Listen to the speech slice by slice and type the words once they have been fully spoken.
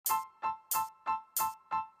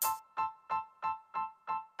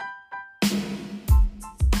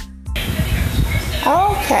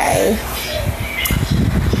Okay.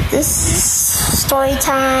 This is story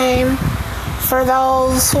time for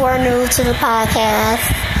those who are new to the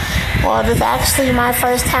podcast. Well, this is actually my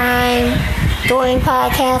first time doing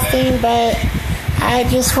podcasting, but I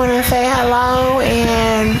just want to say hello,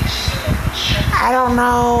 and I don't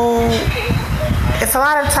know, it's a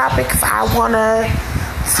lot of topics I want to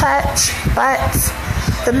touch, but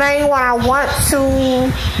the main one I want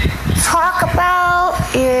to talk about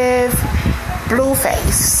is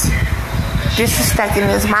Blueface disrespecting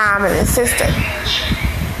his mom and his sister.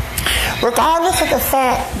 Regardless of the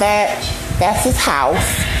fact that that's his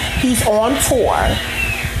house, he's on tour.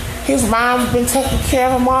 His mom's been taking care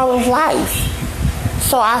of him all his life.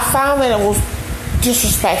 So I found that it was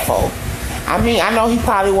disrespectful. I mean, I know he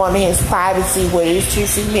probably wanted his privacy with his two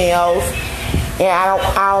females, and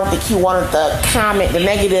I don't think he wanted the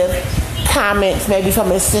negative comments maybe from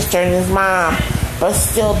his sister and his mom, but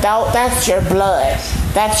still, that's your blood.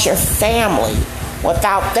 That's your family.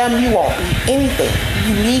 Without them, you won't be anything.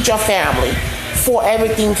 You need your family for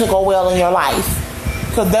everything to go well in your life.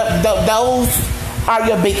 Because those are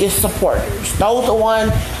your biggest supporters. Those are the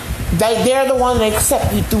ones, they're the ones that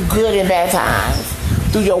accept you through good and bad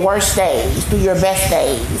times, through your worst days, through your best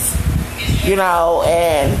days. You know,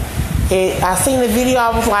 and I seen the video,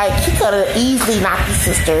 I was like, he could have easily knocked his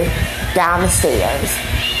sister down the stairs.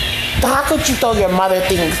 How could you throw your mother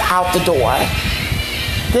things out the door?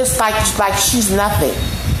 Just like she's nothing.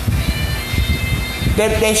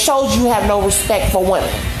 They showed you have no respect for women.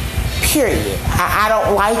 Period. I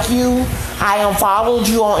don't like you. I unfollowed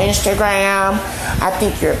you on Instagram. I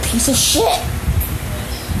think you're a piece of shit.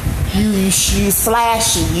 You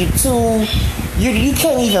flashy. You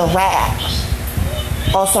can't even rap.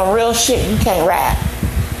 On some real shit, you can't rap.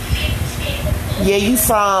 Yeah, you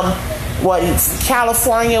from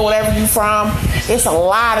California, whatever you from. It's a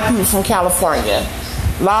lot of people from California.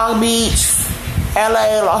 Long Beach,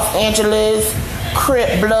 LA, Los Angeles,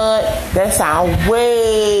 Crip blood, that sound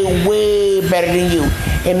way, way better than you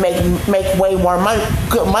and make way more money,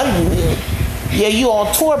 good money than you. Yeah, you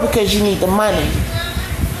on tour because you need the money.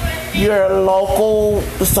 You're a local,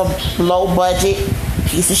 it's a low budget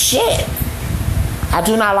piece of shit. I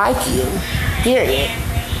do not like you. Period.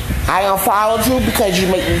 I unfollowed you because you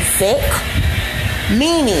make me sick.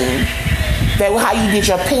 Meaning that how you did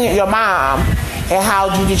your mom and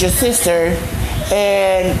how you did your sister,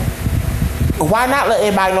 and why not let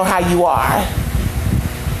everybody know how you are?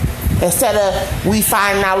 Instead of we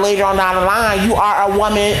finding out later on down the line, you are a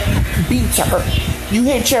woman beater. You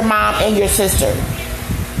hit your mom and your sister.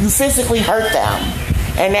 You physically hurt them.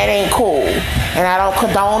 And that ain't cool. And I don't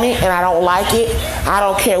condone it, and I don't like it. I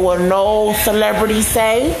don't care what no celebrity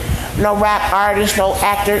say, no rap artist, no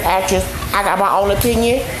actor, actress. I got my own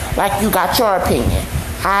opinion, like you got your opinion.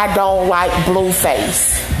 I don't like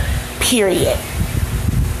Blueface. Period.